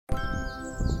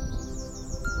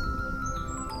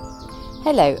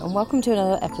Hello and welcome to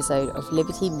another episode of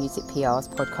Liberty Music PR's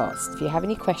podcast. If you have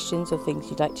any questions or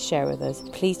things you'd like to share with us,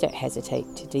 please don't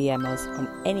hesitate to DM us on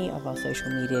any of our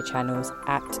social media channels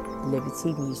at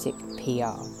Liberty Music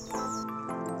PR.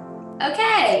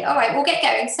 Okay, all right, we'll get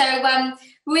going. So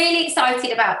really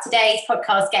excited about today's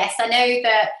podcast guest. I know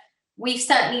that we've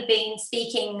certainly been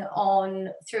speaking on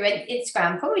through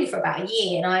Instagram probably for about a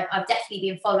year, and I've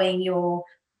definitely been following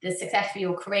the success of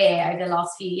your career over the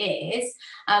last few years.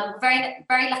 Very,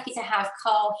 very lucky to have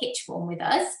Carl Hitchform with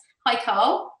us. Hi,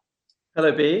 Carl.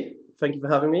 Hello, B. Thank you for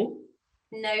having me.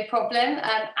 No problem.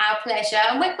 Our pleasure.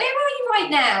 And where are you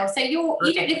right now? So you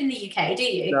don't live in the UK, do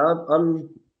you? No,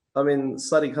 I'm in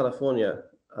sunny California.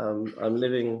 I'm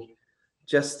living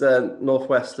just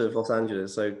northwest of Los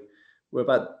Angeles. So we're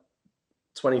about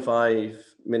 25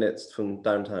 minutes from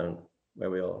downtown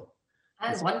where we are.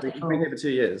 That's wonderful. We've been here for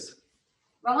 2 years.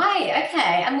 Right.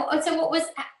 Okay. And so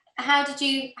how did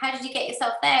you get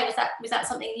yourself there? Was that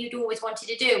something you'd always wanted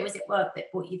to do? Or was it work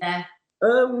that brought you there?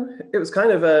 It was kind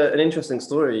of an interesting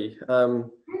story.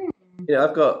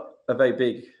 I've got a very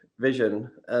big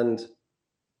vision, and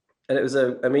it was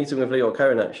a meeting with Leo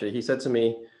Cohen. Actually, he said to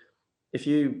me, if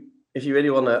you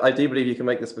really want to, I do believe you can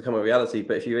make this become a reality,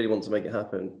 but if you really want to make it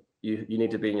happen, you need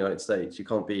to be in the United States. You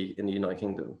can't be in the United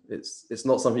Kingdom. It's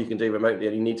not something you can do remotely,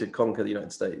 and you need to conquer the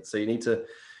United States. So you need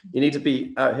to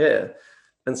be out here.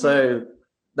 And so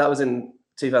that was in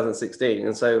 2016.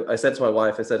 And so I said to my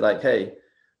wife, I said, like, hey,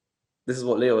 this is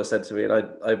what Leo has said to me, and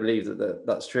I believe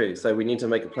that's true. So we need to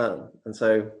make a plan. And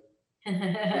so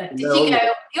did you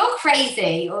go, you're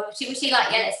crazy, or was she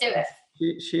like, yeah, let's do it?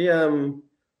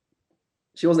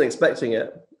 She wasn't expecting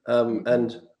it,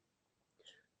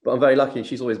 but I'm very lucky.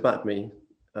 She's always backed me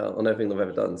on everything I've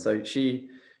ever done. So she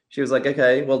was like,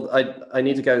 okay, well, I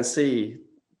need to go and see.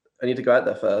 I need to go out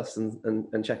there first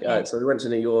and check it out. So we went to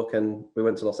New York and we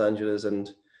went to Los Angeles, and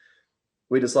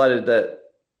we decided that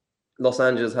Los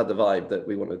Angeles had the vibe that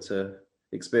we wanted to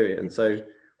experience. So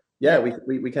yeah,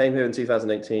 we came here in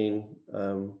 2018,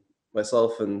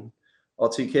 myself and our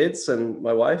 2 kids and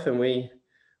my wife, and we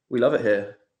love it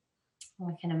here.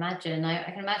 I can imagine. I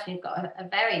can imagine you've got a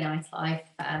very nice life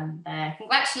there.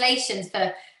 Congratulations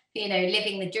for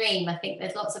living the dream. I think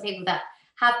there's lots of people that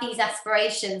have these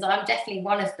aspirations. I'm definitely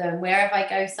one of them. Wherever I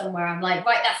go somewhere, I'm like,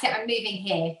 right, that's it. I'm moving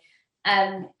here.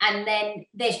 And then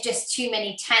there's just too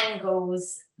many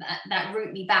tangles that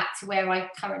route me back to where I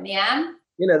currently am.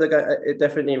 It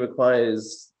definitely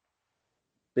requires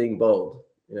being bold.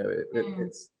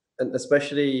 It's, and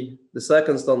especially the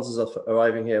circumstances of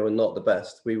arriving here were not the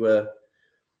best. We were.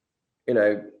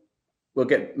 We'll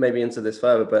get maybe into this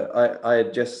further, but I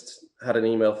had just had an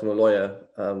email from a lawyer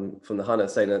from the Hunter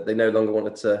saying that they no longer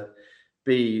wanted to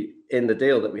be in the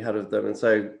deal that we had with them. And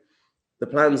so the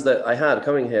plans that I had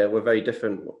coming here were very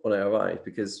different when I arrived,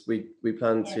 because we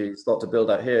planned to start to build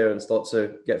out here and start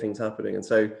to get things happening. And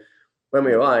so when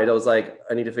we arrived, I was like,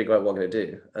 I need to figure out what I'm going to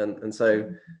do. And so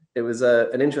it was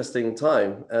an interesting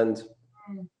time and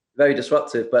very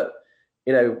disruptive, but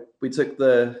we took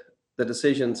the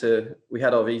decision we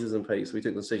had our visas in place. We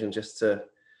took the decision just to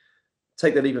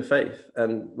take the leap of faith,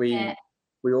 and we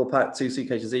all packed 2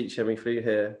 suitcases each and we flew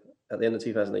here at the end of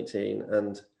 2018,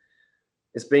 and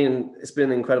it's been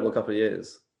an incredible couple of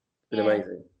years. It's been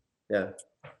amazing. I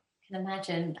can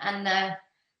imagine. And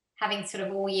having sort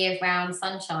of all year round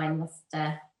sunshine must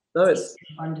it's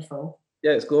wonderful.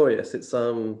 Yeah, it's glorious. It's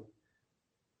I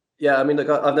mean, look,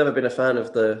 I've never been a fan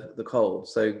of the cold,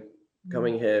 so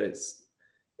coming here, it's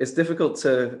difficult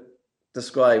to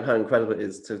describe how incredible it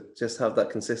is to just have that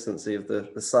consistency of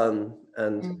the sun,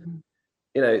 and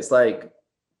it's like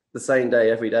the same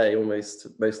day every day almost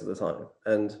most of the time.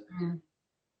 And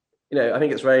I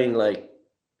think it's rained like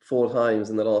 4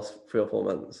 times in the last 3 or 4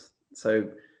 months. So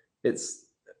it's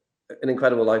an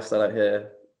incredible lifestyle out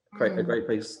here, a great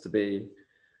place to be.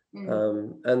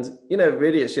 And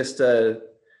really it's just a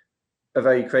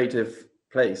very creative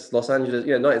place. Los Angeles,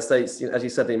 United States, as you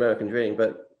said, the American dream,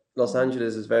 but Los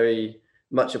Angeles is very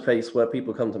much a place where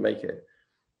people come to make it,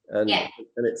 and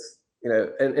it's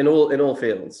in all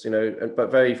fields,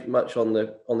 but very much on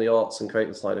the arts and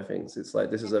creative side of things. It's like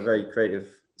this is a very creative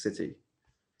city.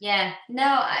 I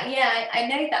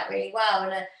know that really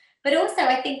well, but also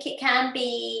I think it can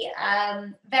be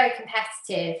very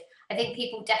competitive. I think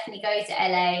people definitely go to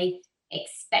LA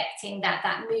expecting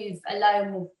that move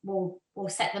alone will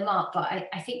set them up, but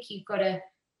I think you've got to.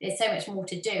 There's so much more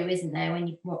to do, isn't there,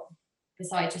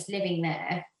 besides just living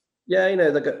there? Yeah,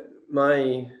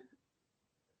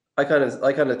 I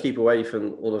kind of keep away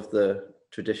from all of the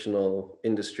traditional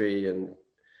industry, and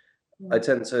I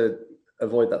tend to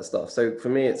avoid that stuff. So for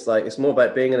me, it's like, it's more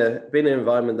about being in an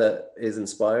environment that is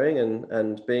inspiring,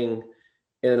 and being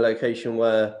in a location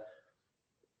where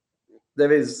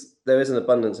there is an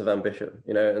abundance of ambition,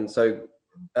 you know. And so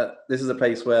this is a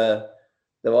place where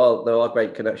there are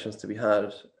great connections to be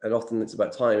had, and often it's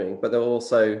about timing, but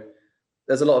there's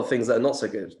a lot of things that are not so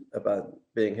good about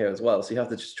being here as well. So you have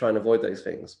to just try and avoid those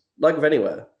things, like with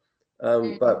anywhere.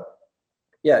 But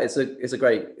yeah, it's a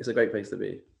great place to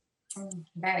be.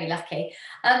 Very lucky.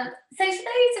 So for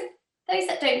those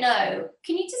that don't know,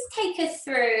 can you just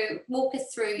walk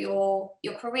us through your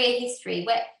career history?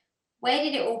 Where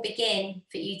did it all begin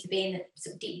for you to be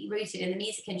sort of deeply rooted in the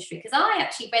music industry? Because I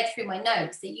actually read through my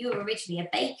notes that you were originally a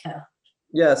baker.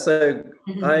 Yeah, so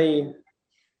I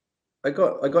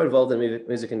got involved in the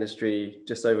music industry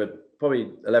just over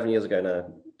probably 11 years ago now,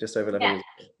 just over 11 years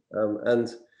ago. And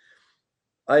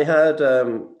I had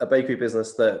a bakery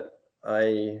business that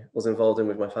I was involved in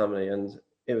with my family, and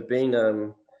it had been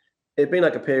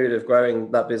like a period of growing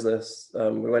that business.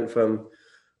 We went from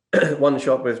one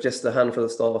shop with just a handful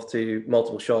of staff to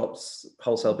multiple shops,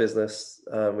 wholesale business.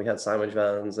 We had sandwich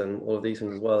vans and all of these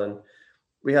things as well. And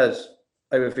we had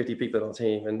over 50 people on our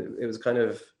team, and it was kind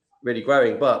of really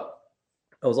growing, but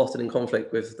I was often in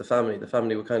conflict with the family. The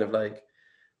family were kind of like,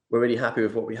 we're really happy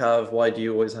with what we have. Why do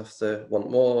you always have to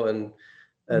want more? And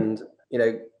you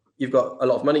know, you've got a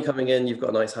lot of money coming in, you've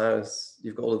got a nice house,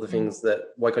 you've got all of the things that,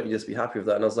 why can't you just be happy with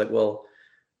that? And I was like, well,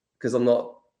 because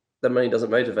the money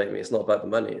doesn't motivate me. It's not about the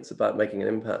money. It's about making an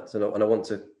impact. And I want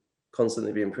to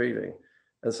constantly be improving.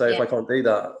 And so if I can't do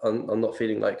that, I'm not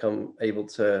feeling like I'm able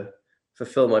to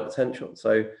fulfill my potential.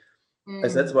 So I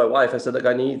said to my wife, I said, look,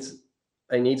 I need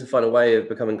to find a way of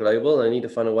becoming global. And I need to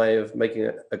find a way of making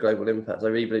a global impact. I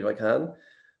really believe I can.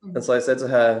 And so I said to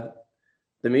her,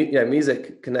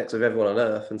 music connects with everyone on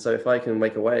earth. And so if I can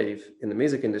make a wave in the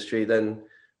music industry, then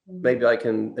maybe I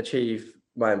can achieve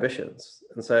my ambitions.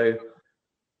 And so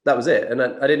that was it. And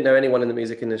I didn't know anyone in the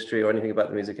music industry or anything about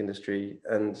the music industry.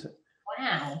 And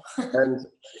wow. And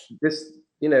this,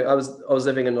 you know, I was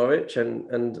living in Norwich,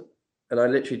 and I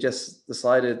literally just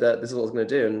decided that this is what I was going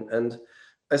to do. And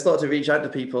I started to reach out to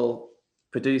people,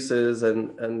 producers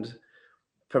and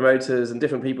promoters and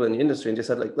different people in the industry, and just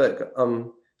said, like, look,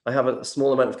 I have a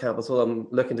small amount of capital. I'm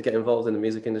looking to get involved in the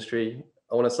music industry.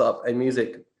 I want to start up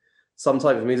some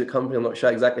type of music company. I'm not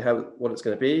sure exactly what it's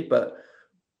going to be, but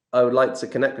I would like to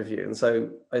connect with you. And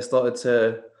so I started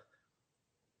to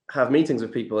have meetings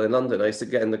with people in London. I used to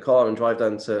get in the car and drive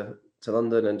down to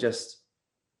London and just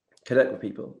connect with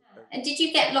people. And did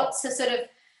you get lots of sort of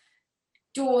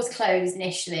doors closed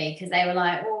initially because they were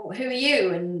like, well, who are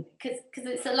you? And because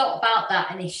it's a lot about that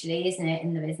initially, isn't it,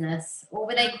 in the business? Or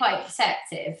were they quite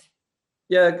receptive?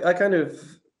 Yeah, I kind of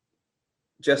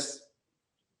just,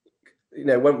 you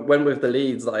know, went with the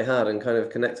leads that I had and kind of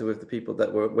connected with the people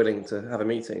that were willing to have a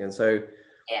meeting. And so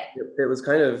it was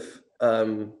kind of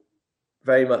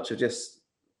very much of just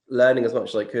learning as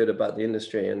much as I could about the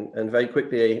industry. And very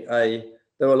quickly,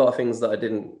 there were a lot of things that I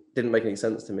didn't make any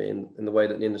sense to me in the way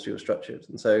that the industry was structured.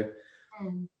 And so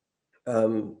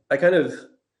I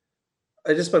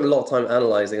just spent a lot of time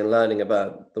analyzing and learning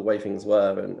about the way things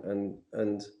were.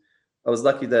 And I was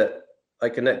lucky that I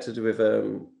connected with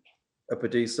a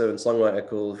producer and songwriter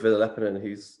called Ville Leppänen,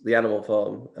 who's the Animal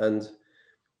Farm. And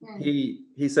he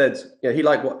said, you know, he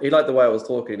liked the way I was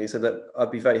talking. He said that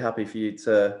I'd be very happy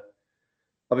to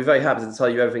tell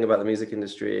you everything about the music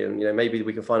industry, and, you know, maybe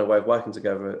we can find a way of working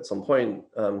together at some point.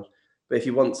 But if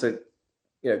you want to,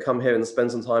 you know, come here and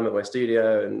spend some time at my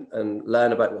studio and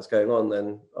learn about what's going on,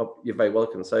 then you're very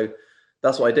welcome. So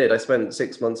that's what I did. I spent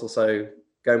 6 months or so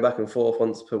going back and forth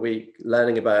once per week,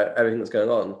 learning about everything that's going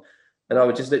on. And I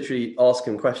would just literally ask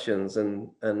him questions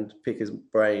and pick his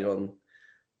brain on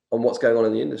what's going on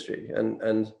in the industry.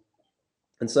 And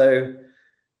so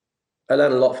I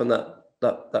learned a lot from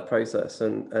that process.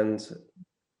 And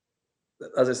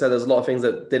as I said, there's a lot of things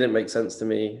that didn't make sense to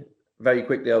me. Very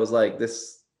quickly, I was like,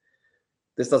 this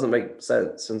doesn't make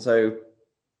sense. And so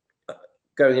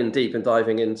going in deep and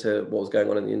diving into what was going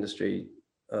on in the industry,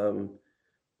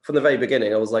 from the very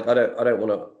beginning, I was like, I don't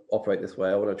want to operate this way.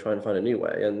 I want to try and find a new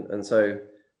way. And so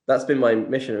that's been my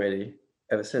mission really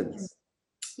ever since.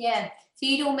 Yeah. So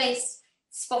you'd almost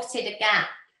spotted a gap,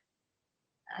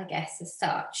 I guess, as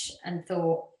such, and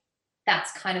thought,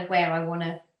 that's kind of where I want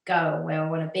to go, where I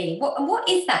want to be. What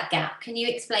is that gap? Can you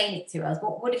explain it to us?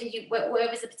 Where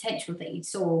was the potential that you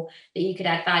saw that you could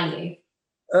add value?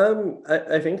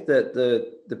 I think that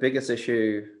the biggest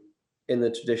issue in the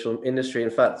traditional industry, in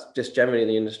fact, just generally in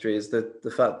the industry, is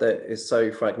the fact that it's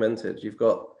so fragmented. You've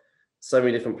got so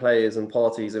many different players and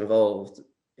parties involved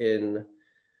in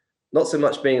not so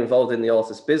much being involved in the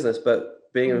artist business,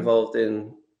 but being involved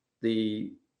in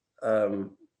the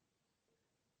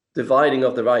dividing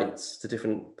of the rights to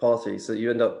different parties. So you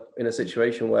end up in a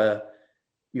situation where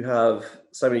you have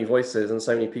so many voices and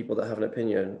so many people that have an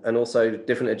opinion, and also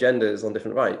different agendas on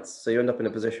different rights. So you end up in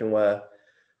a position where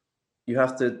you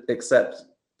have to accept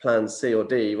plan C or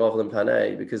D rather than plan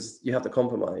A, because you have to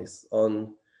compromise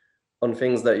on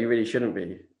things that you really shouldn't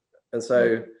be. And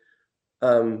so,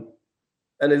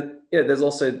 there's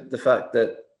also the fact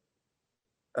that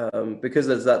because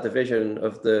there's that division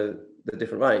of the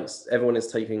different rights, everyone is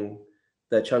taking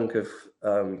their chunk of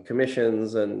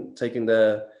commissions and taking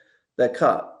their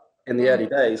cut in the early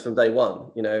days from day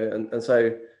one, and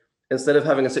so instead of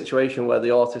having a situation where the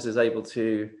artist is able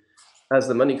to, as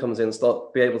the money comes in,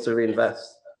 be able to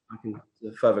reinvest back into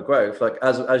further growth, like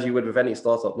as you would with any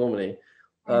startup normally.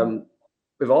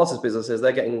 With artist businesses,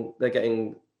 they're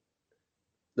getting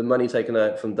the money taken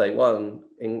out from day one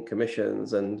in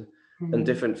commissions and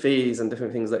different fees and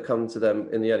different things that come to them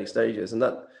in the early stages. And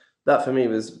that for me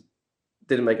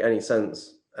didn't make any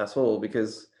sense at all,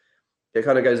 because it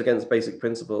kind of goes against basic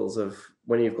principles of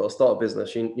when you've got to start a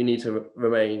business, you need to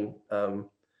remain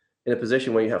in a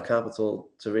position where you have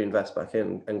capital to reinvest back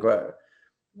in and grow.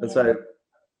 Yeah. And so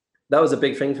that was a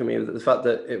big thing for me, the fact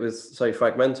that it was so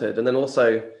fragmented, and then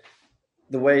also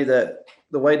the way that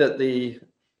the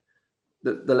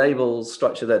labels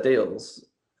structure their deals,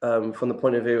 from the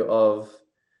point of view of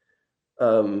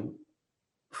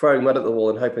throwing mud at the wall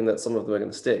and hoping that some of them are going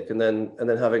to stick, and then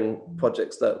having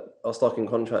projects that are stuck in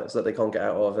contracts that they can't get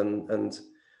out of,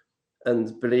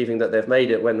 and believing that they've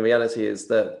made it, when the reality is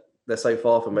that they're so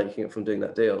far from making it, from doing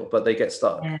that deal, but they get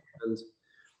stuck. Yeah.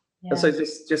 And so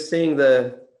just seeing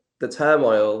the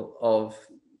turmoil of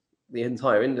the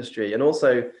entire industry, and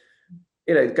also,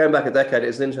 going back a decade, it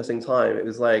was an interesting time. It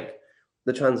was like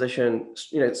the transition,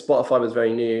 Spotify was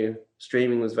very new,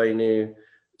 streaming was very new.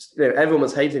 Everyone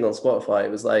was hating on Spotify.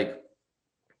 It was like,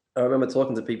 I remember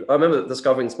talking to people. I remember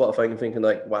discovering Spotify and thinking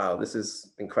like, wow, this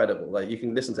is incredible. Like, you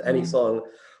can listen to any song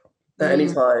at any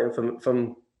time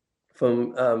from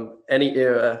any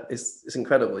era. It's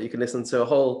incredible. You can listen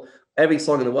to every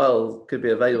song in the world could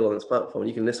be available on this platform.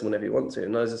 You can listen whenever you want to.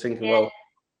 And I was just thinking, well,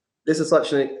 this is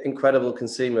such an incredible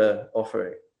consumer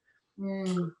offering.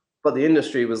 But the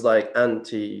industry was like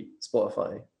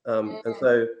anti-Spotify. And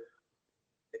so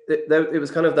it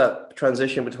was kind of that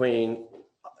transition between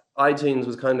iTunes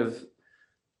was kind of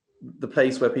the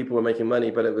place where people were making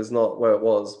money, but it was not where it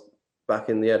was back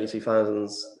in the early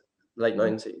 2000s, late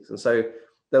 90s. And so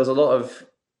there was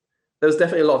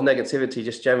definitely a lot of negativity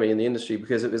just generally in the industry,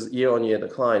 because it was year on year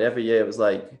decline. Every year it was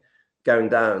like going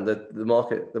down. The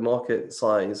market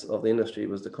size of the industry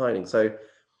was declining. So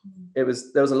there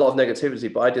was a lot of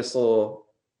negativity, but I just saw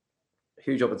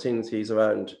huge opportunities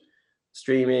around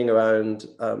streaming, around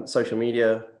social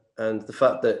media, and the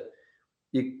fact that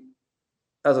you,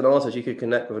 as an artist, you could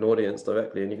connect with an audience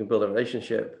directly, and you can build a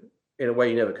relationship in a way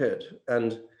you never could.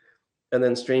 And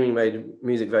then streaming made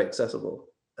music very accessible.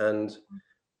 And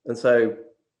so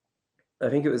I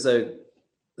think it was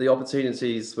the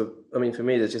opportunities were, I mean, for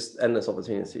me, there's just endless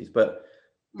opportunities, but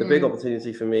the big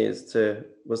opportunity for me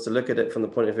was to look at it from the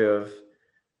point of view of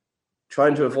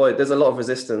trying to avoid, there's a lot of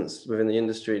resistance within the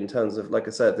industry in terms of, like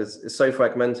I said, it's so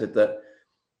fragmented that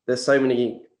there's so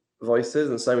many voices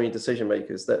and so many decision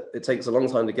makers that it takes a long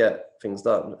time to get things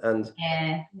done. And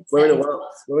we're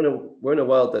in a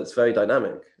world that's very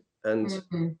dynamic and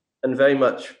very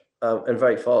much and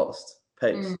very fast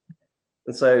paced.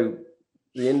 And so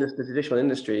the traditional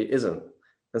industry isn't,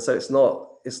 and so it's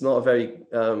not very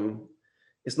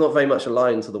much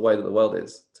aligned to the way that the world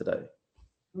is today.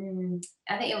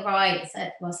 I think you're right.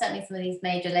 Well, certainly some of these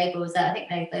major labels, I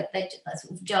think they're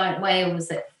sort of giant whales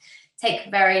that take a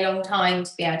very long time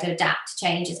to be able to adapt to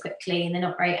changes quickly, and they're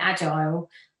not very agile.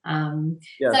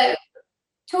 So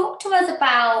talk to us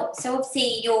about, so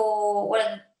obviously one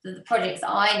of the projects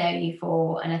that I know you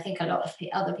for, and I think a lot of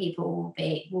other people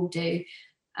will do,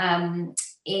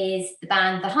 is the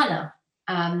band The Hunter.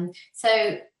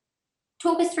 So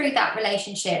talk us through that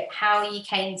relationship, how you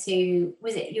came to,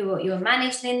 was it you were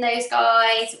managing those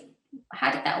guys? How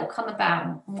did that all come about,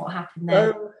 and what happened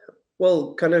there?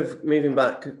 Well, kind of moving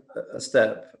back a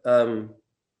step,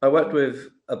 I worked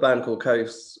with a band called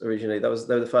Coast originally. They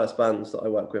were the first bands that I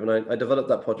worked with, and I developed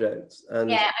that project.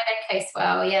 And I know Coast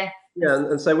well, yeah. Yeah,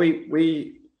 and so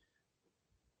we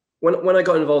when I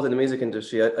got involved in the music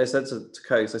industry, I said to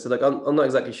Coast, I said, like, I'm not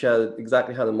exactly sure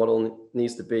exactly how the model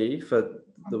needs to be for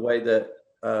the way that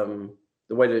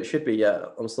it should be yet.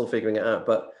 I'm still figuring it out,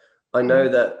 but I know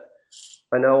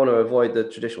I want to avoid the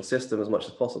traditional system as much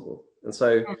as possible. And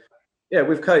so yeah,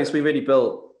 with Coast, we really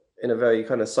built in a very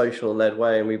kind of social led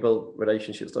way, and we built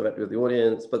relationships directly with the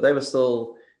audience, but they were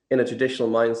still in a traditional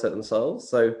mindset themselves.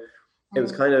 So it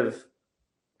was kind of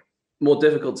more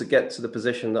difficult to get to the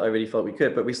position that I really felt we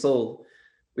could, but we still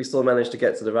managed to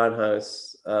get to the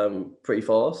Roundhouse pretty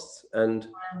fast, and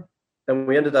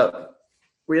we ended up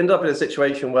in a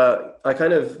situation where I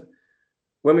kind of,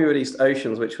 when we released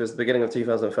Oceans, which was the beginning of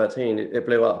 2013, it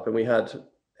blew up, and we had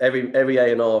every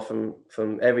A&R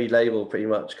from every label pretty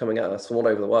much coming at us from all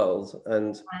over the world,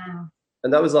 and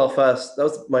that was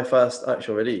my first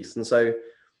actual release, and so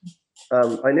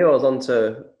I knew I was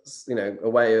onto a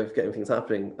way of getting things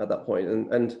happening at that point,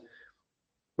 and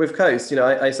with Coast,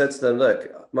 I said to them, look,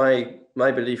 my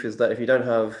belief is that if you don't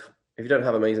have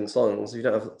amazing songs, if you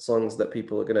don't have songs that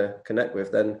people are going to connect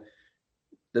with, then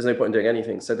there's no point in doing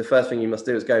anything. So the first thing you must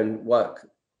do is go and work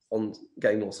on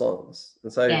getting more songs.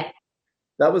 And so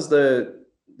that was the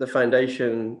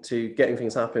foundation to getting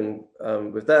things happen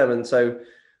with them. And so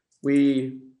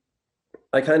it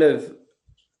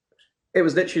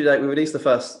was literally like we released the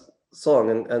first song,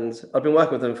 and I've been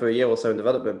working with them for a year or so in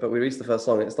development, but we released the first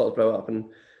song and it started to blow up. And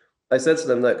I said to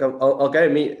them, look, I'll go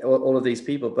and meet all of these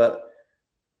people, but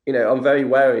I'm very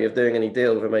wary of doing any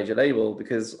deal with a major label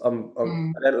because I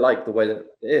don't like the way that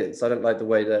it is. I don't like the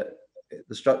way that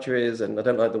the structure is, and I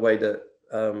don't like the way that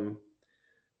the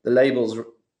labels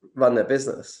run their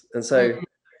business. And so,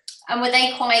 and were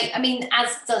they quite? I mean, as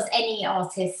does any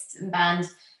artist and band,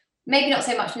 maybe not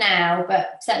so much now,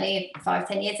 but certainly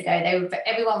 5-10 years ago,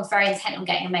 everyone was very intent on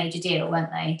getting a major deal,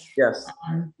 weren't they? Yes.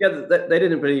 They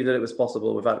didn't believe that it was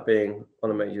possible without being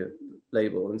on a major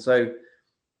label, and so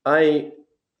I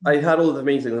had all of the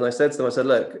meetings, and I said to them, I said,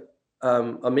 look,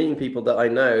 I'm meeting people that I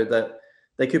know that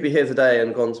they could be here today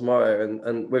and gone tomorrow,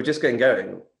 and we're just getting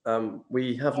going.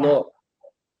 We've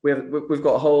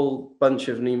got a whole bunch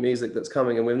of new music that's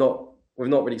coming, and we've not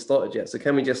really started yet. So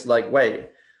can we just wait?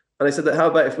 And I said that how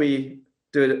about if we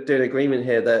do an agreement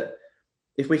here that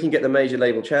if we can get the major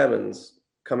label chairmans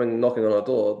coming knocking on our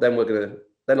door,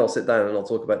 then I'll sit down and I'll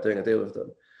talk about doing a deal with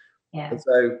them. Yeah. And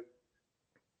so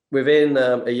within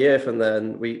a year from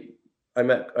then, I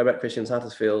met Christian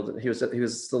Satterfield. He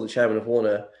was still the chairman of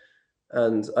Warner,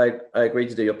 and I agreed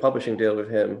to do a publishing deal with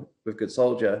him with Good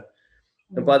Soldier.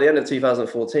 And by the end of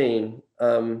 2014,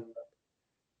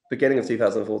 beginning of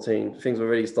 2014, things were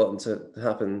really starting to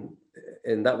happen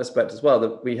in that respect as well.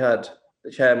 That we had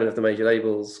the chairman of the major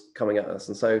labels coming at us,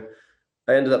 and so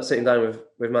I ended up sitting down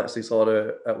with Max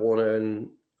Lusardo at Warner, and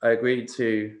I agreed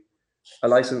to a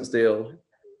license deal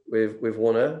with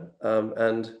Warner,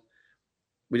 and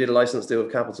we did a license deal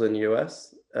with Capitol in the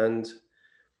US. And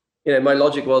my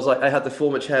logic was I had the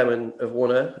former chairman of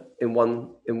Warner in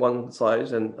one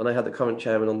side, and I had the current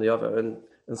chairman on the other, and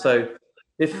so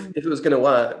if it was going to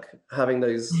work, having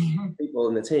those people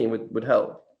in the team would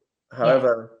help.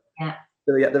 However,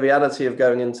 the reality of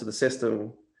going into the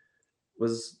system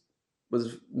was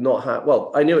not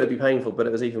well. I knew it would be painful, but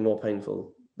it was even more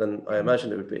painful than I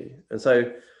imagined it would be. And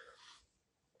so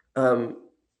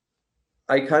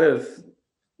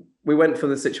we went for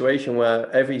the situation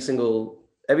where every single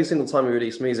time we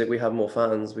released music, we had more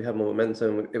fans, we had more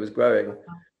momentum, it was growing.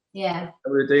 Yeah. And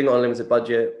we were doing it on a limited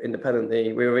budget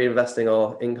independently. We were reinvesting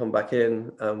our income back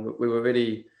in. We were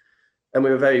very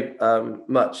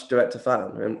much direct to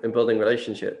fan and building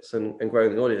relationships and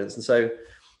growing the audience. And so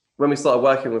when we started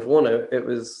working with Warner, it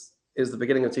was the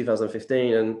beginning of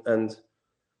 2015, and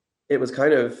it was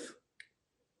kind of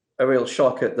a real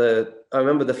shock I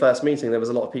remember the first meeting, there was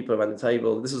a lot of people around the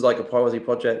table. This was like a priority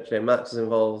project, Max was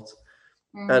involved.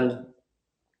 And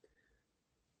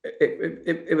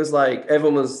it was like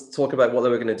everyone was talking about what they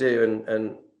were going to do,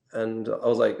 and I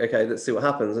was like, okay, let's see what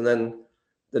happens. And then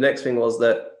the next thing was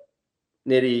that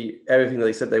nearly everything that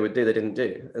they said they would do, they didn't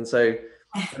do. And so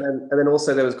and then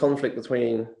also there was conflict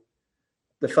between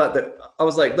the fact that I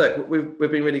was like, look, we've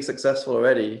been really successful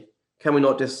already. Can we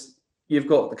not just, you've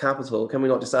got the Capitol, can we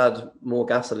not just add more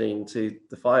gasoline to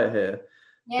the fire here?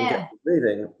 And get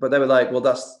moving? But they were like, well,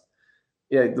 that's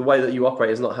the way that you operate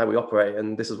is not how we operate,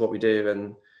 and this is what we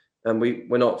do, and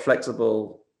we're not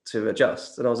flexible to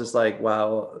adjust. And I was just like,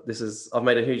 wow, I've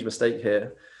made a huge mistake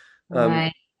here.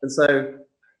 And so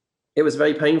it was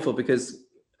very painful because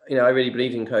I really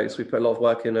believed in Coast. We put a lot of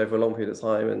work in over a long period of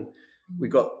time, and we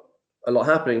got a lot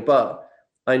happening. But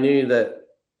I knew that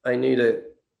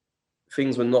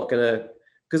things were not gonna,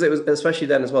 because it was, especially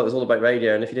then as well, it was all about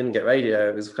radio, and if you didn't get radio,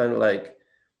 it was kind of like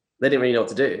they didn't really know what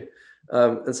to do.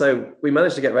 And so we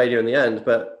managed to get radio in the end,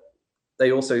 but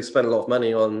they also spent a lot of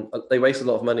money they wasted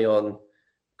a lot of money on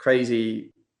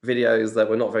crazy videos that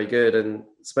were not very good, and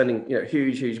spending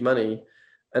huge money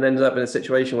and ended up in a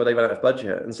situation where they ran out of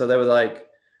budget. And so they were like,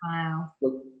 wow.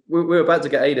 well, we were about to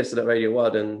get A-listed at Radio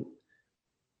 1, and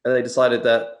they decided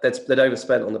that they'd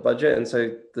overspent on the budget. And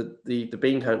so the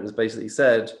bean counters basically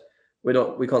said,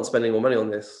 we can't spend any more money on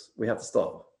this. We have to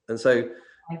stop. And so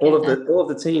all of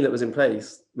the team that was in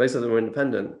place, most of them were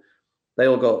independent. They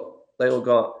all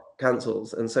got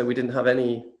cancelled. And so we didn't have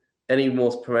any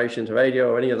more promotion to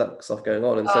radio or any of that stuff going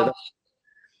on. And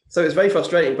so it's very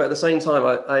frustrating. But at the same time,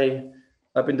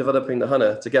 I've been developing the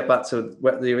Hunter, to get back to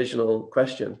the original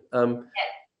question.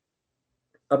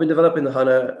 I've been developing the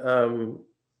Hunter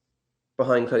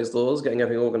behind closed doors, getting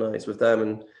everything organized with them,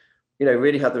 and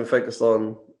really had them focused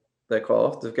on their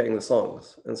craft of getting the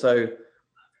songs. And so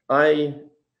I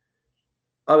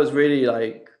was really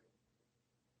like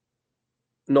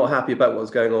not happy about what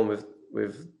was going on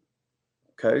with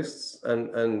Coasts,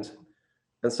 and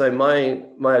so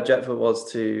my objective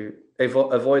was to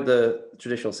avoid the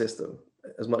traditional system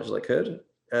as much as I could,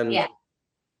 and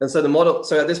so the model.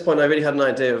 So at this point, I really had an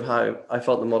idea of how I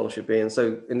felt the model should be, and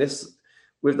so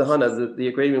with the Hunter, the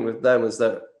agreement with them was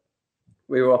that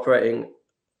we were operating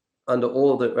under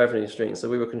all the revenue streams. So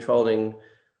we were controlling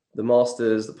the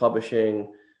masters, the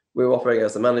publishing. We were operating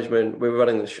as the management. We were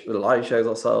running the live shows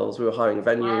ourselves. We were hiring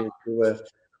venues. We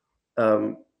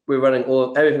were running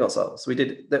everything ourselves. We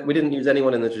didn't use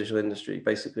anyone in the traditional industry,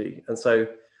 basically. And so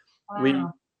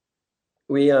I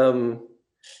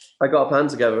got a plan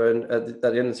together, and at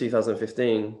the end of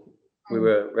 2015, we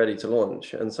were ready to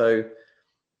launch. And so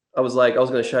I was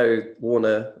going to show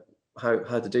Warner how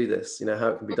to do this, how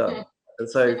it can be done. And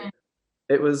so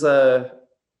it was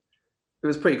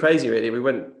pretty crazy, really. We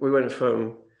went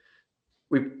from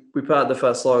we put out the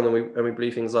first song, and we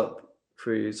blew things up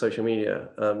through social media,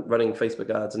 running Facebook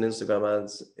ads and Instagram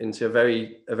ads into a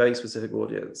very specific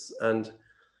audience, and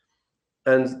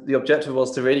the objective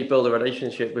was to really build a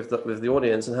relationship with the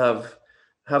audience, and have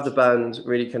the band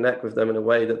really connect with them in a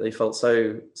way that they felt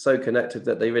so connected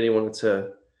that they really wanted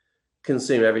to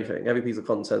consume every piece of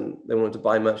content. They wanted to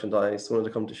buy merchandise, they wanted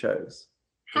to come to shows.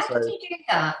 How did you do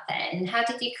that then? How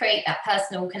did you create that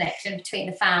personal connection between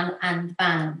the fan and the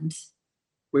band?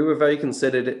 We were very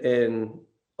considered in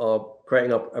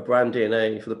creating up a brand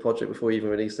DNA for the project before we even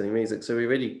released any music. So we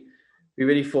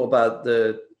really thought about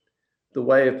the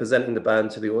way of presenting the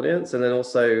band to the audience, and then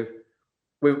also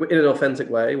in an authentic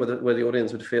way where the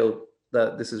audience would feel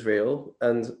that this is real,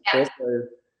 and also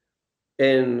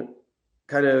in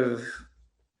kind of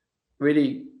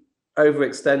really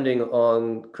overextending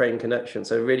on creating connection.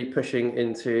 So really pushing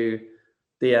into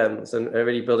DMs and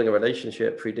really building a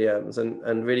relationship through DMs,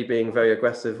 and really being very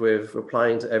aggressive with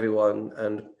replying to everyone,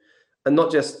 and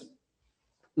not just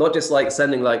like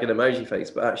sending like an emoji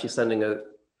face, but actually sending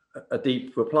a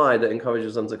deep reply that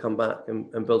encourages them to come back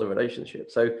and build a relationship.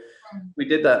 So we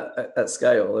did that at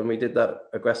scale, and we did that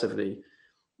aggressively,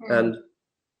 and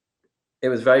it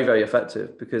was very, very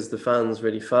effective because the fans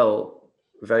really felt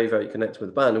very, very connected with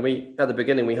the band. And at the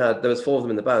beginning, there was 4 of them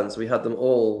in the band, so we had them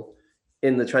all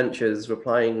in the trenches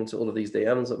replying to all of these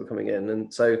DMs that were coming in.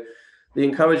 And so the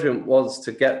encouragement was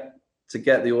to get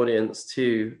the audience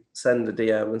to send a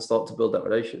DM and start to build that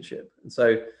relationship. And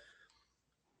so,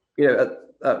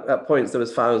 at points there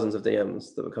was thousands of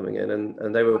DMs that were coming in,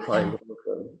 and they were replying to all of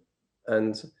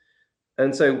them.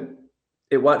 And so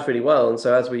it worked really well. And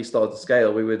so as we started to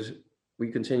scale,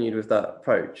 we continued with that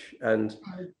approach, and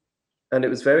it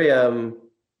was very our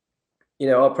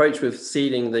approach with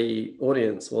seeding the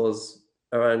audience was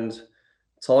around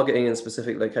targeting in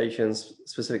specific locations,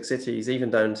 specific cities, even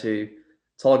down to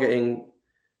targeting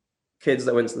kids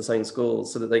that went to the same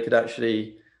schools, so that they could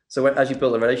actually, as you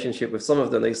build a relationship with some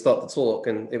of them, they start to talk,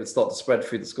 and it would start to spread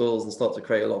through the schools and start to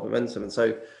create a lot of momentum. And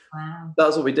so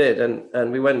that's what we did.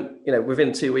 And we went,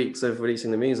 within 2 weeks of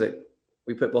releasing the music,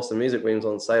 we put Boston Music Rooms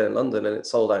on sale in London, and it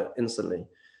sold out instantly.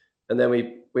 And then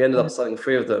we ended up selling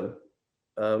 3 of them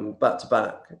back to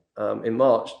back in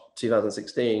March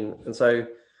 2016. And so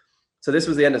this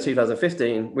was the end of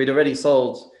 2015. We'd already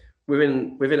sold,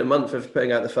 within a month of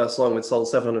putting out the first song, we'd sold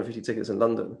 750 tickets in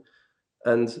London.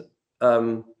 And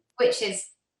which is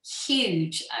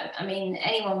huge. I mean,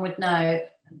 anyone would know,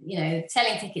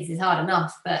 selling tickets is hard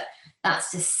enough, but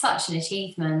that's just such an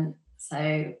achievement.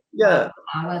 So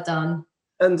well done.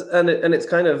 And it's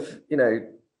kind of,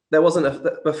 there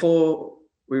wasn't before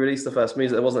we released the first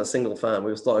music, there wasn't a single fan.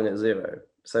 We were starting at 0.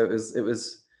 So it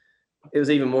was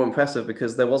even more impressive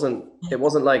because it wasn't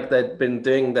like they'd been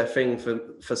doing their thing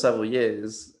for several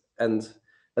years, and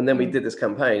then we did this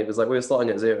campaign. It was like we were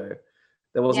starting at 0.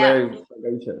 There was no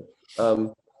foundation.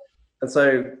 And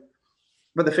so,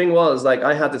 but the thing was, like,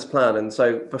 I had this plan, and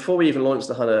so before we even launched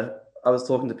the Hunter, I was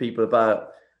talking to people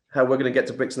about how we're going to get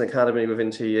to Brixton Academy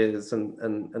within 2 years,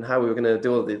 and how we were going to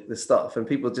do all this stuff, and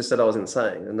people just said I was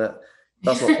insane, and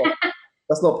that's not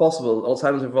that's not possible.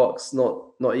 Alternative rock's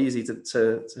not easy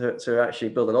to actually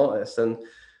build an artist, and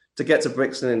to get to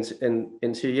Brixton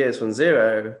in 2 years from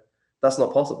zero, that's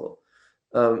not possible.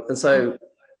 And so,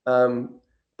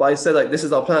 but I said, like, this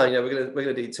is our plan. We're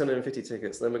gonna do 250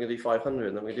 tickets, and then we're gonna do 500,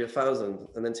 and then we're gonna do 1,000,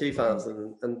 and then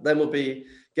 2,000, and then we'll be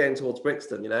getting towards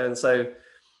Brixton, And so,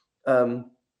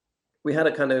 we had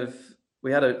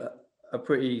a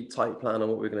pretty tight plan on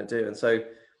what we were going to do. And so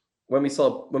when we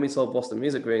sold Boston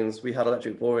Music Rooms, we had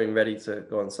Electric Ballroom ready to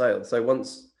go on sale. So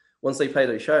once they played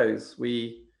those shows,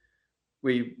 we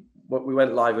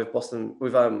went live with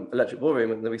Electric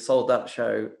Ballroom, and then we sold that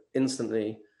show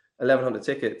instantly, 1,100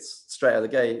 tickets straight out of the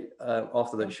gate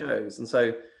after those shows. And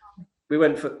so we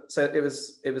went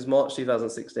it was March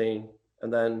 2016,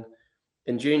 and then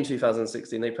in June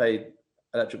 2016 they played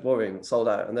Electric Ballroom, sold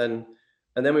out, and then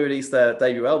we released their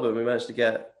debut album. We managed to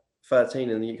get 13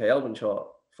 in the UK album chart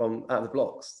from out of the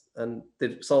blocks, and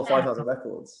sold 5,000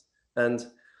 records, and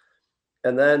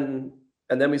then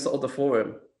we sold the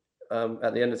Forum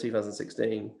at the end of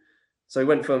 2016. So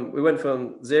we went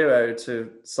from zero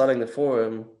to selling the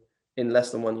Forum in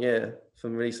less than 1 year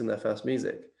from releasing their first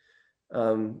music,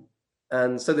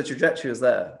 and so the trajectory is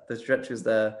there.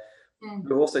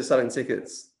 We're also selling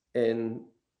tickets in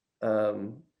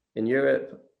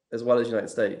Europe as well as United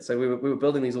States. So we were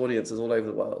building these audiences all over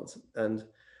the world, and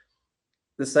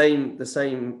the same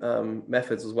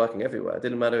methods was working everywhere. It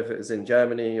didn't matter if it was in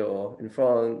Germany or in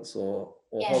France or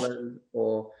Holland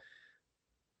or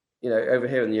over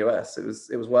here in the US. It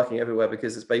was working everywhere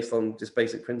because it's based on just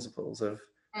basic principles of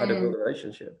how to build a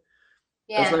relationship.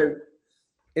 And so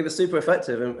it was super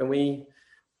effective, and we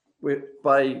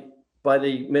by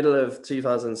the middle of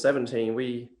 2017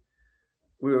 we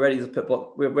were ready to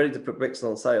put Brixton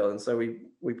on sale, and so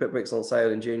we put Brixton on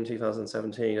sale in June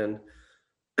 2017, and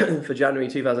for January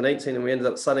 2018, and we ended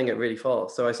up selling it really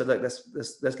fast. So I said, look,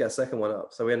 let's get a second one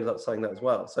up. So we ended up selling that as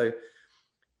well. So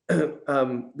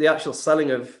the actual selling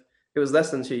it was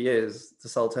less than 2 years to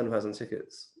sell 10,000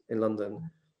 tickets in London,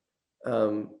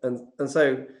 and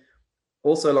so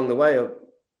also along the way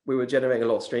we were generating a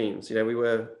lot of streams.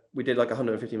 We did like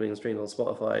 150 million streams on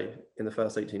Spotify in the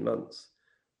first 18 months.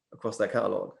 Across their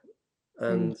catalog,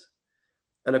 and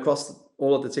across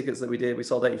all of the tickets that we did, we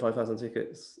sold 85,000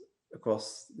 tickets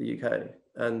across the UK.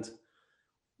 And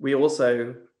we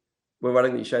also were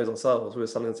running these shows ourselves. We were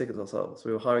selling the tickets ourselves.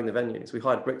 We were hiring the venues. We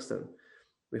hired Brixton.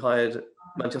 We hired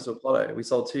Manchester Apollo. We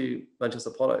sold 2 Manchester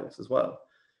Apollos as well.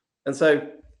 And so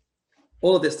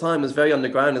all of this time was very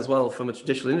underground as well from a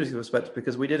traditional industry perspective,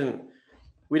 because we didn't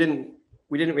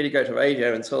really go to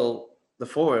radio until the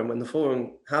Forum. When the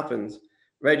Forum happened,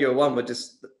 Radio 1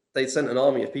 they sent an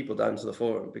army of people down to the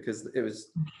Forum because it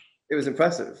was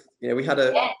impressive. We had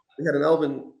our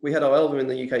album in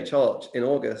the UK chart in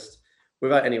August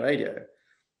without any radio,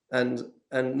 and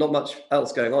not much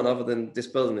else going on other than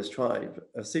just building this tribe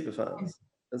of super fans.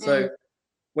 And so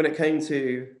when it came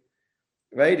to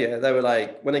radio, they were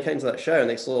like, when they came to that show and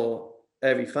they saw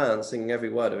every fan singing every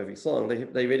word of every song,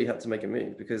 they really had to make a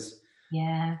move, because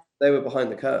they were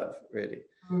behind the curve, really.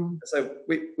 So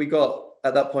we got,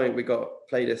 at that point, we got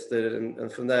playlisted,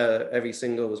 and from there, every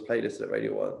single was playlisted at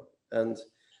Radio 1.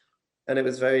 And it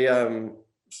was very... I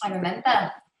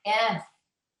remember,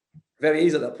 very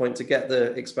easy at that point to get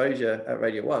the exposure at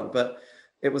Radio 1, but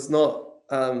it was not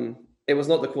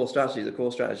the core strategy. The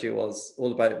core strategy was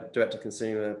all about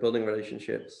direct-to-consumer, building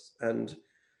relationships, and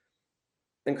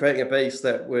creating a base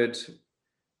that would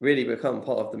really become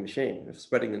part of the machine of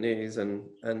spreading the news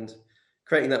and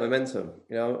creating that momentum.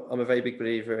 I'm a very big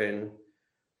believer in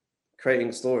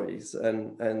creating stories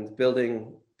and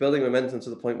building momentum to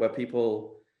the point where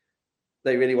people,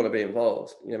 they really want to be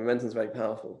involved. Momentum is very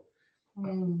powerful.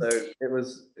 So it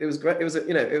was great. It was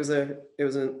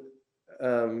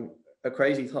a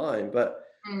crazy time, but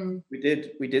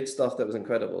we did stuff that was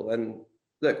incredible. And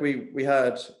look, we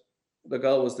had, the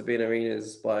goal was to be in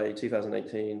arenas by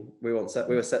 2018. We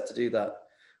were set to do that.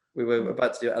 We were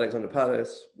about to do Alexandra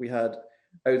Palace. We had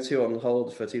O2 on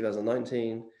hold for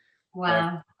 2019.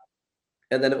 Wow.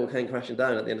 And then it all came crashing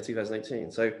down at the end of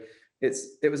 2018. So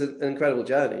it was an incredible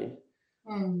journey.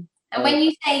 And when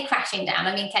you say crashing down,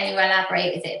 I mean, can you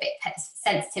elaborate? Is it a bit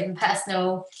sensitive and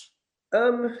personal?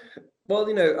 Well,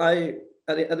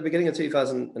 at the beginning of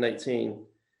 2018,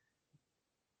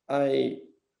 I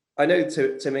know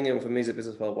Tim Ingham from Music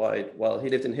Business Worldwide. Well, he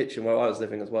lived in Hitchin, where I was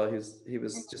living as well. He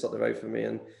was just up the road from me,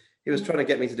 and he was trying to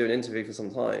get me to do an interview for some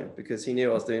time because he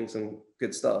knew I was doing some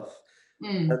good stuff.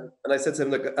 And I said to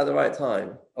him, look, at the right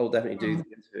time, I'll definitely do the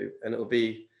interview, and it'll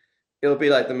be it'll be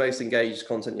like the most engaged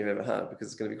content you've ever had because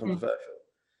it's going to be controversial.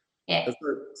 Yeah.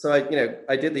 So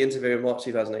I did the interview in March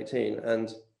 2018,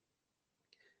 and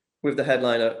with the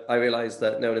headliner, I realized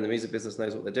that no one in the music business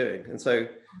knows what they're doing. And so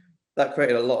that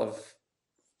created a lot of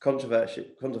controversy.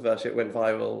 It went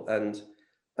viral, and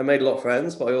I made a lot of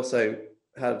friends, but I also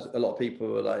had a lot of people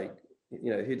who were like,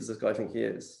 who does this guy think he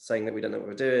is, saying that we don't know what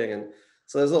we're doing. And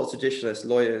so there's a lot of traditionalists,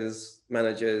 lawyers,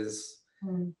 managers,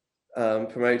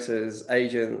 promoters,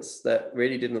 agents that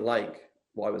really didn't like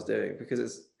what I was doing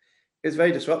because it's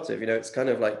very disruptive. It's kind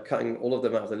of like cutting all of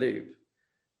them out of the loop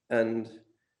and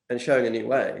showing a new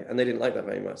way, and they didn't like that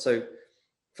very much. So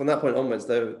from that point onwards,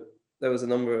 there was a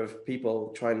number of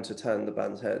people trying to turn the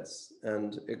band's heads,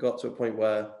 and it got to a point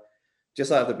where,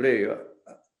 just out of the blue,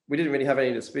 we didn't really have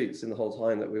any disputes in the whole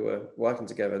time that we were working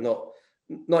together. Not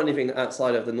anything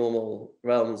outside of the normal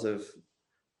realms of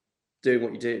doing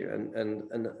what you do,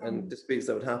 and disputes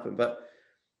that would happen. But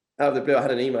out of the blue, I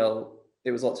had an email.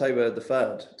 It was October the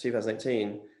 3rd,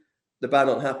 2018. The band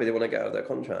aren't happy; they want to get out of their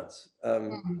contract.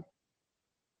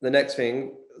 The next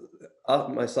thing,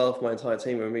 myself, my entire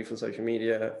team were removed from social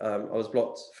media. I was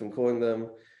blocked from calling them.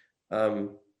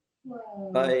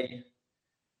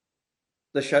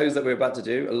 The shows that we were about to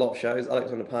do, a lot of shows,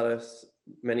 Alexandra Palace,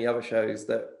 many other shows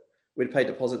that we'd paid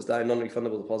deposits down,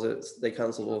 non-refundable deposits. They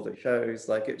cancelled all of the shows.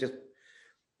 Like it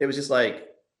was just like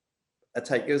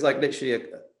it was like literally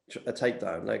a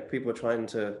takedown. Like people were trying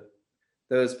to,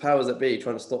 there was powers that be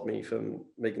trying to stop me from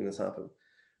making this happen.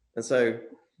 And so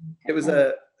it was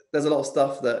there's a lot of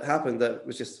stuff that happened that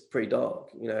was just pretty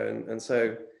dark, and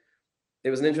so it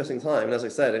was an interesting time. And as I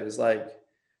said, it was like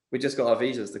we just got our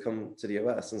visas to come to the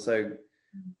US, and so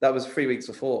that was 3 weeks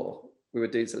before we were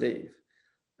due to leave.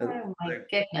 And oh my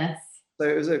goodness! So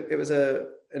it was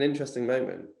an interesting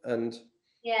moment, and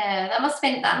yeah, that must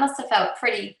have felt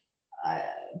pretty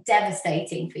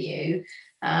devastating for you.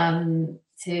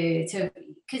 To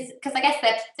because I guess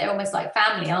they're almost like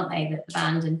family, aren't they, the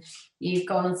band, and you've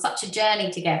gone on such a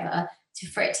journey together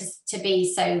for it to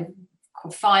be so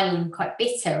final and quite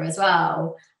bitter as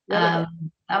well. That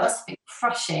must have been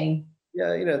crushing.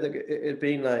 Yeah, it'd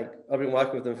been like I've been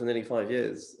working with them for nearly 5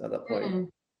 years at that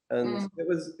point. And it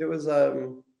was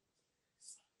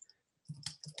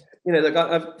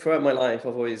like throughout my life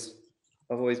I've always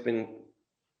been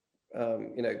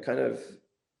kind of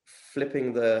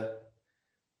flipping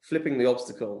the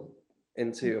obstacle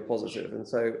into a positive, and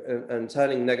so and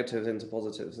turning negatives into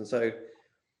positives. And so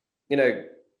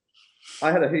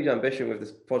I had a huge ambition with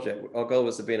this project. Our goal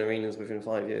was to be in arenas within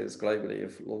 5 years globally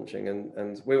of launching,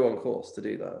 and we were on course to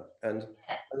do that. And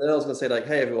then I was going to say, like,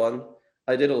 hey everyone,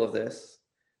 I did all of this.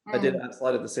 I did it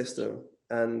outside of the system,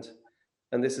 and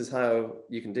this is how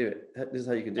you can do it. This is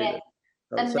how you can do it.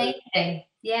 Amazing.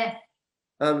 Yeah.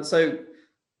 So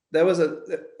there was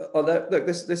look,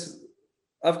 this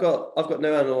I've got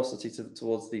no animosity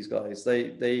towards these guys.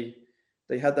 They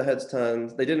had their heads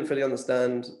turned. They didn't fully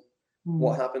understand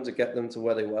what happened to get them to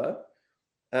where they were,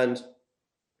 and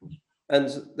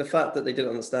the fact that they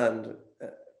didn't understand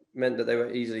meant that they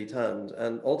were easily turned.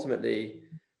 And ultimately,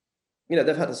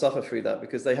 they've had to suffer through that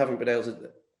because they haven't been able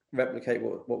to replicate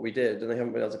what we did, and they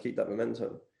haven't been able to keep that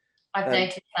momentum. I've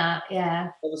noticed that,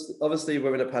 yeah. Obviously,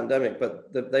 we're in a pandemic,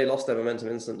 but they lost their momentum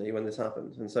instantly when this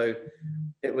happened. And so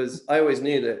I always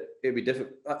knew that it'd be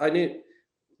difficult. I knew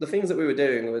the things that we were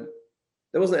doing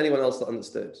there wasn't anyone else that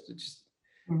understood.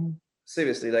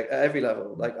 Seriously, like at every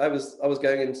level. Like I was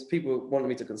going into, people wanted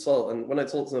me to consult, and when I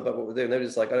talked to them about what we're doing, they were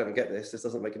just like, I don't get this. This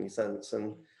doesn't make any sense.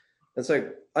 And so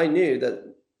I knew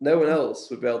that no one else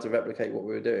would be able to replicate what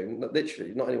we were doing.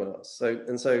 Literally, not anyone else.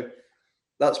 So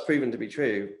that's proven to be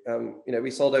true.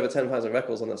 We sold over 10,000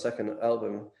 records on their second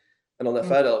album, and on their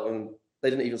third album, they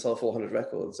didn't even sell 400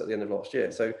 records at the end of last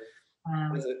year. So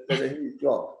there's a huge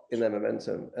drop in their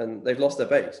momentum, and they've lost their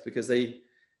base because they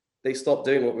stopped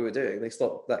doing what we were doing. They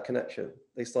stopped that connection.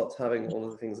 They stopped having all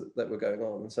of the things that were going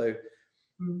on. And so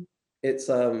it's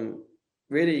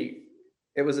really,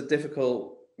 it was a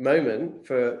difficult moment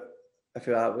for a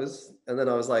few hours. And then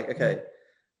I was like, okay,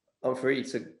 I'm free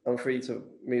to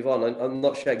move on. I'm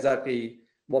not sure exactly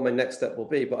what my next step will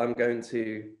be, but I'm going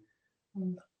to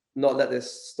not let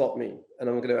this stop me. And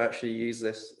I'm going to actually use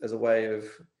this as a way of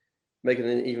making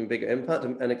an even bigger impact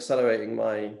and accelerating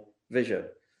my vision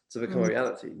to become a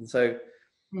reality. And so,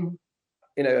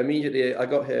 immediately I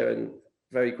got here, and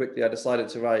very quickly I decided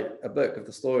to write a book of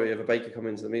the story of a baker coming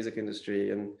into the music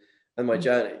industry and my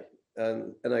journey.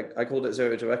 And I called it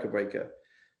Zero to Record Breaker.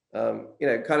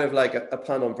 Kind of like a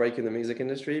plan on breaking the music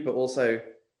industry, but also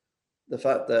the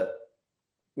fact that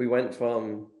we went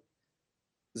from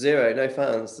zero, no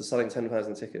fans, to selling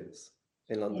 10,000 tickets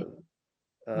in London.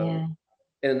 Yeah.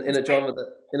 In a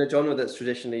genre that's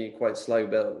traditionally quite slow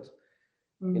build.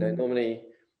 Normally,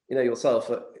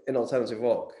 yourself in alternative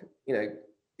rock,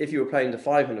 if you were playing to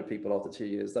 500 people after 2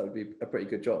 years, that would be a pretty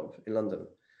good job in London.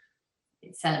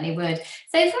 It certainly would.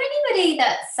 So for anybody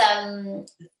that's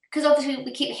because obviously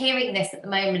we keep hearing this at the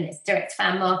moment, it's direct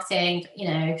fan marketing,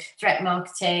 direct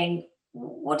marketing.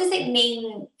 What does it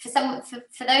mean for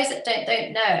for those that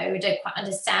don't know, don't quite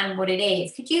understand what it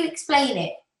is? Could you explain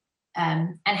it,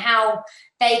 and how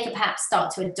they could perhaps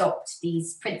start to adopt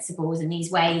these principles and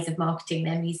these ways of marketing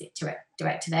their music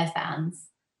direct to their fans?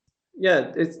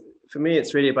 Yeah, for me,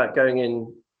 it's really about going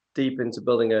in deep into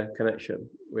building a connection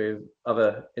with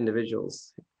other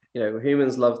individuals.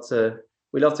 Humans love to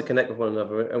connect with one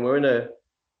another, and we're in a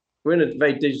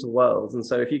very digital world. And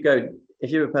so if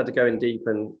you're prepared to go in deep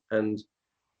and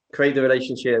create the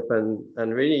relationship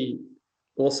and really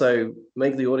also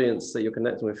make the audience that you're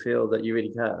connecting with feel that you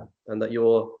really care, and that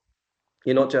you're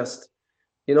not just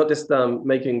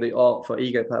making the art for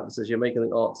ego purposes. You're making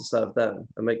the art to serve them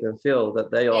and make them feel that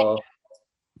they are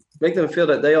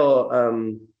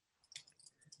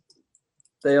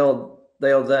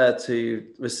there to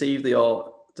receive the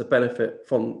art, to benefit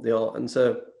from the art, and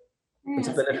to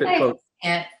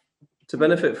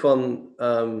benefit from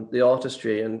the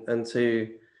artistry, and to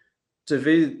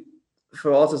view,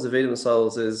 for artists to view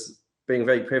themselves as being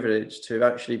very privileged to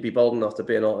actually be bold enough to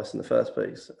be an artist in the first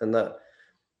place, and that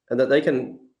they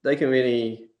can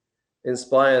really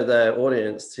inspire their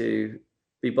audience to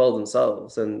be bold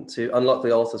themselves and to unlock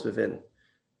the artists within.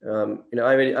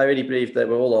 I really believe that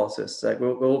we're all artists. Like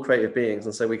we're all creative beings,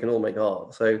 and so we can all make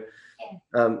art. So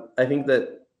I think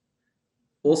that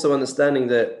also understanding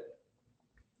that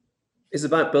it's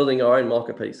about building our own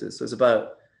marketplaces. So it's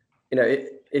about,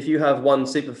 if you have one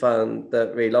super fan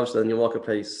that really loves them, your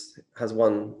marketplace has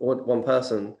one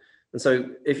person. And so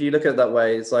if you look at it that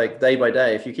way, it's like day by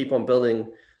day, if you keep on building,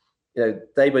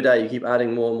 day by day, you keep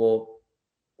adding more and more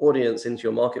audience into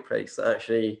your marketplace that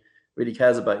actually really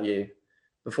cares about you.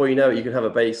 Before you know it, you can have a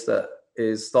base that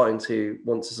is starting to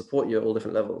want to support you at all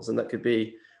different levels. And that could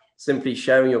be simply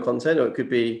sharing your content, or it could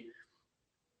be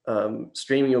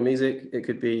streaming your music. It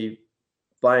could be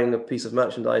buying a piece of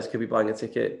merchandise. It could be buying a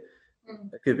ticket.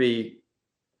 It could be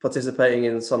participating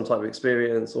in some type of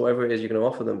experience, or whatever it is you're going to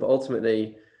offer them. But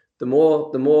ultimately, the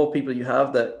more people you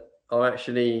have that are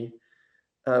actually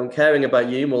caring about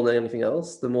you more than anything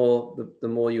else, the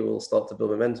more you will start to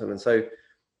build momentum. And so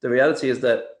the reality is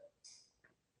that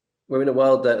we're in a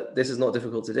world that this is not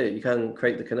difficult to do. You can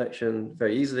create the connection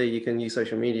very easily. You can use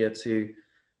social media to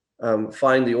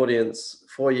find the audience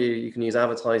for you. You can use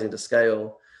advertising to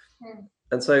scale.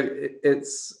 And so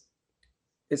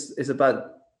it's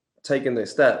about taking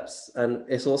those steps, and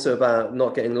it's also about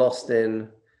not getting lost in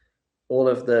all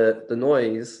of the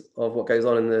noise of what goes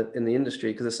on in the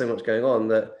industry, because there's so much going on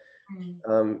that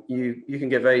you can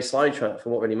get very sidetracked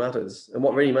from what really matters. And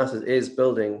what really matters is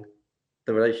building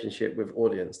the relationship with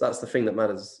audience. That's the thing that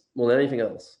matters more than anything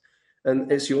else.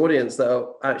 And it's your audience that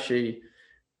are actually,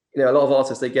 a lot of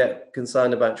artists, they get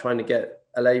concerned about trying to get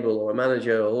a label or a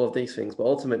manager or all of these things, but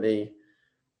ultimately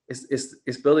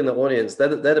it's building the audience. They're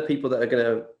the people that are going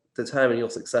to determine your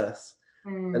success.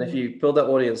 And if you build that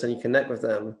audience and you connect with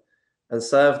them and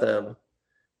serve them,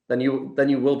 then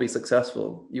you will be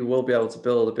successful. You will be able to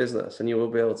build a business, and you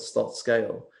will be able to start to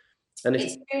scale. And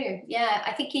it's true. Yeah,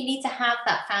 I think you need to have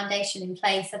that foundation in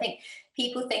place. I think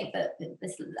people think that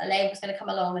this label's going to come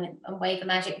along and wave a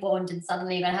magic wand, and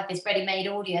suddenly you're going to have this ready-made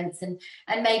audience, and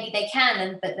maybe they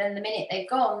can, but then the minute they've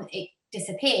gone, it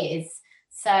disappears.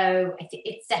 So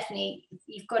it's definitely,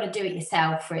 you've got to do it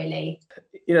yourself, really.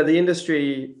 The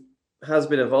industry has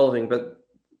been evolving, but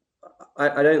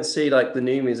I don't see like the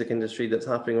new music industry that's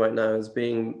happening right now as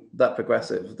being that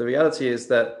progressive. The reality is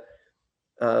that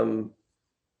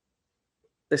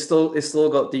it's still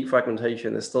got deep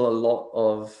fragmentation. There's still a lot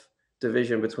of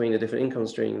division between the different income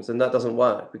streams, and that doesn't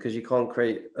work because you can't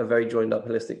create a very joined up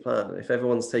holistic plan. If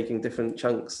everyone's taking different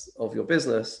chunks of your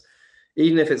business,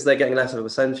 even if they're getting less of a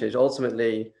percentage,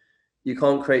 ultimately you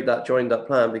can't create that joined up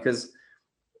plan, because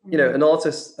an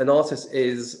artist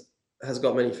has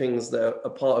got many things that are a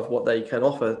part of what they can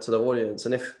offer to their audience.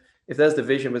 And if there's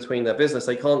division between their business,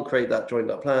 they can't create that joined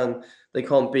up plan. They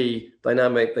can't be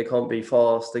dynamic. They can't be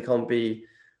fast. They can't be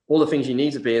all the things you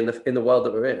need to be in the world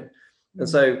that we're in. And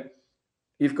so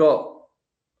you've got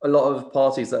a lot of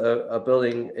parties that are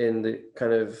building in the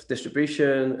kind of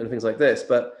distribution and things like this.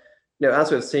 But,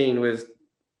 as we've seen with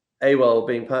AWOL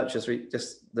being purchased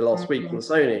just the last week from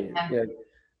Sony,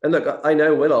 and look, I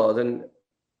know Willard, and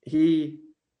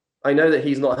I know that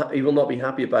he will not be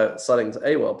happy about selling to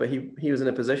AWOL, but he was in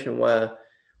a position where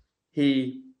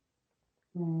the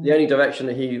only direction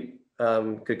that he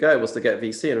could go was to get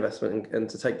VC investment and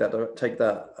to take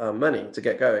that money to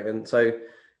get going. And so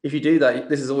if you do that,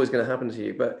 this is always going to happen to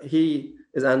you. But he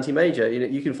is anti-major.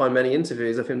 You can find many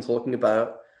interviews of him talking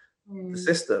about the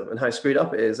system and how screwed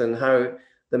up it is, and how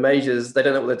the majors, they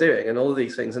don't know what they're doing, and all of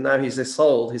these things. And now he's just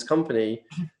sold his company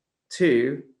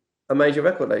to a major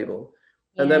record label,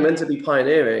 and they're meant to be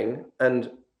pioneering and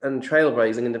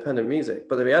trailblazing independent music.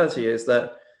 But the reality is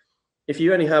that if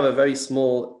you only have a very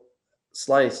small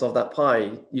slice of that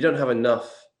pie, you don't have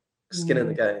enough skin in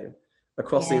the game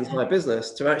across the entire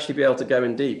business to actually be able to go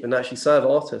in deep and actually serve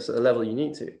artists at the level you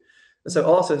need to. And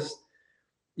so artists,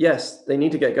 yes, they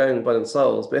need to get going by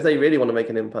themselves, but if they really want to make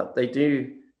an impact, they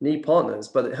do need partners,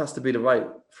 but it has to be the right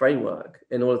framework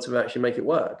in order to actually make it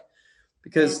work.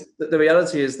 Because the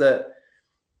reality is that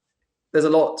there's a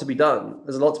lot to be done.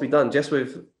 There's a lot to be done just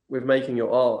with making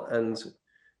your art and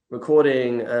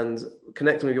recording and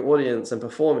connecting with your audience and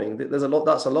performing. There's a lot.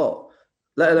 That's a lot.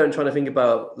 Let alone trying to think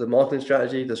about the marketing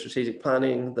strategy, the strategic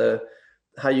planning,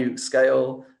 how you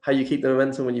scale, how you keep the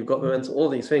momentum when you've got momentum. All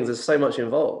these things. There's so much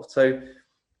involved. So,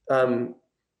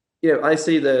 I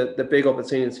see the big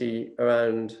opportunity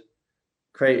around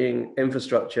creating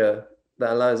infrastructure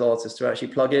that allows artists to actually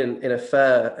plug in a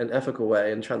fair and ethical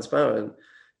way and transparent,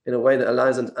 in a way that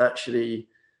allows them to actually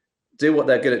do what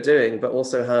they're good at doing, but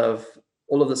also have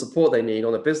all of the support they need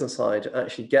on the business side to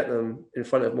actually get them in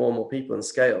front of more and more people and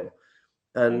scale,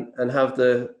 and have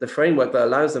the framework that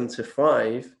allows them to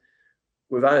thrive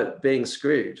without being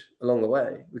screwed along the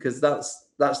way, because that's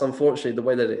unfortunately the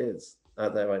way that it is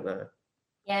out there right now.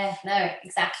 Yeah, no,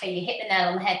 exactly. You hit the nail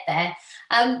on the head there.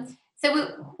 So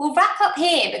we'll wrap up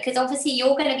here, because obviously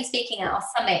you're going to be speaking at our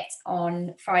summit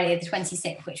on Friday the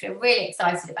 26th, which we're really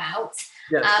excited about.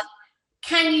 Yes.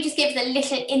 Can you just give us a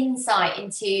little insight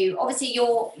into, obviously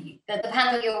the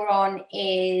panel you're on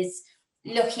is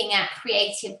looking at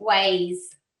creative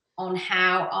ways on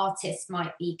how artists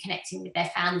might be connecting with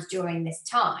their fans during this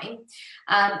time.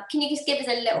 Can you just give us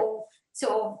a little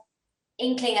sort of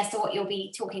inkling as to what you'll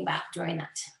be talking about during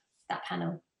that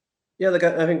panel? Yeah, look,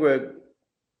 I think we're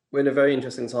in a very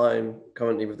interesting time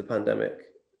currently with the pandemic,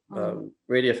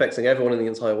 really affecting everyone in the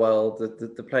entire world.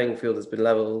 The playing field has been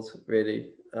leveled,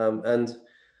 really. And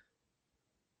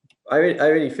I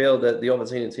really feel that the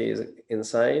opportunity is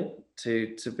insane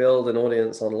to build an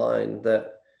audience online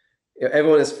that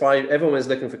everyone is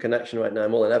looking for connection right now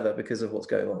more than ever because of what's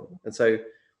going on. And so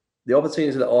the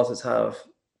opportunity that artists have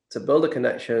to build a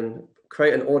connection,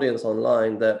 create an audience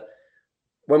online that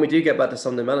when we do get back to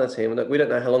some normality, and we don't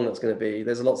know how long that's going to be,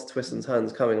 there's lots of twists and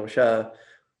turns coming, I'm sure,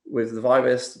 with the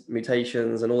virus,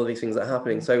 mutations, and all of these things that are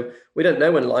happening. So we don't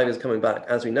know when live is coming back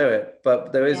as we know it,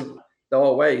 but there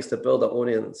are ways to build an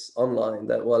audience online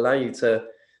that will allow you to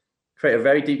create a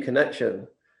very deep connection,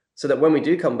 so that when we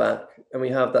do come back and we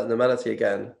have that normality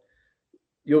again,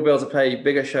 you'll be able to play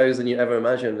bigger shows than you ever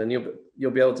imagined, and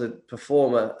you'll be able to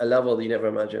perform at a level that you never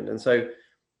imagined. And so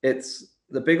it's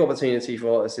the big opportunity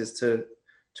for artists is to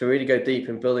really go deep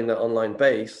in building that online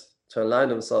base to allow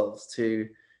themselves to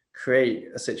create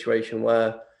a situation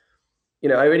where,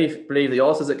 I really believe the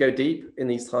artists that go deep in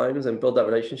these times and build that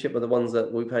relationship are the ones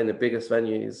that will be playing the biggest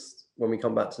venues when we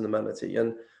come back to normality.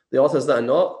 And the artists that are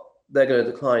not, they're going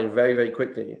to decline very, very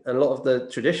quickly. And a lot of the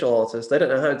traditional artists, they don't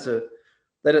know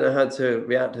how to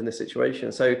react in this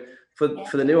situation. So for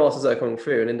the new artists that are coming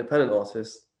through and independent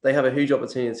artists, they have a huge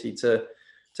opportunity to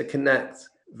connect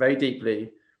very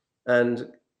deeply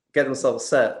and get themselves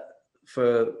set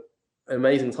for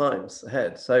amazing times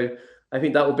ahead. So I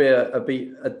think that will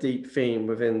be a deep theme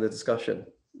within the discussion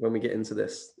when we get into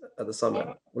this at the summit.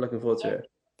 We're looking forward to it.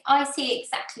 I see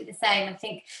exactly the same. I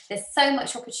think there's so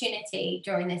much opportunity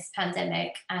during this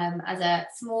pandemic as a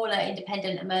smaller,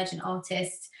 independent, emergent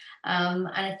artist, and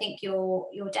I think you're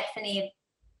definitely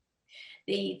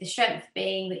the strength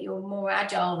being that you're more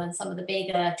agile than some of the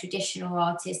bigger traditional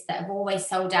artists that have always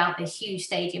sold out the huge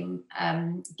stadium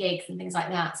gigs and things like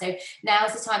that. So now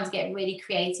is the time to get really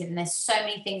creative, and there's so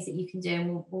many things that you can do,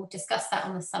 and we'll discuss that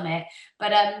on the summit.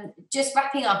 But just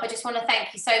wrapping up, I just want to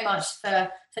thank you so much for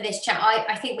this chat.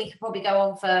 I think we could probably go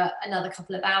on for another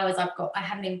couple of hours. I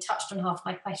haven't even touched on half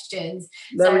my questions.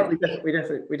 No, so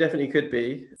we definitely could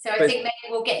be. So I think maybe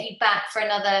we'll get you back for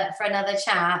another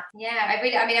chat. Yeah, I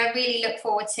really look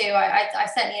forward to. I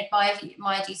certainly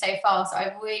admired you so far. So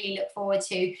I really look forward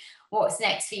to what's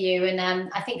next for you.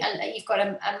 And I think you've got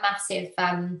a massive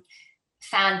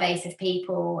fan base of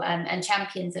people and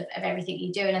champions of everything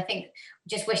you do. And I think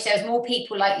just wish there was more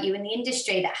people like you in the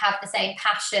industry that have the same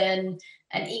passion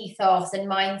and ethos and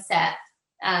mindset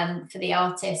for the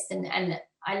artist and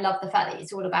I love the fact that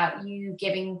it's all about you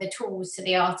giving the tools to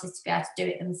the artists to be able to do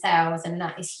it themselves, and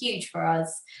that is huge for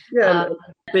us. Yeah,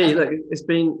 it's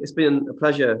been a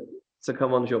pleasure to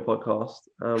come onto your podcast.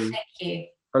 Thank you.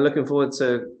 I'm looking forward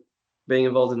to being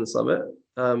involved in the summit.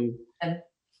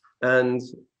 And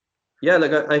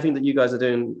yeah, I think that you guys are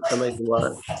doing amazing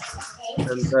work.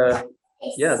 And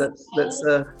yeah,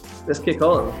 let's kick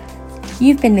on.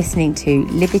 You've been listening to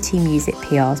Liberty Music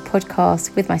PR's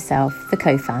podcast with myself, the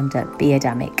co-founder, Bea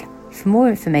Damick. For more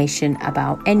information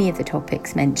about any of the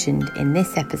topics mentioned in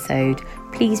this episode,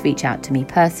 please reach out to me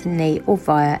personally or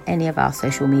via any of our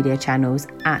social media channels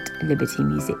at Liberty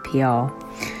Music PR.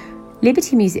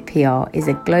 Liberty Music PR is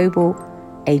a global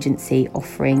agency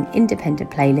offering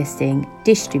independent playlisting,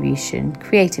 distribution,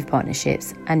 creative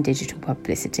partnerships, and digital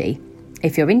publicity.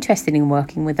 If you're interested in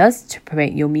working with us to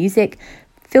promote your music,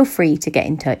 feel free to get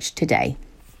in touch today.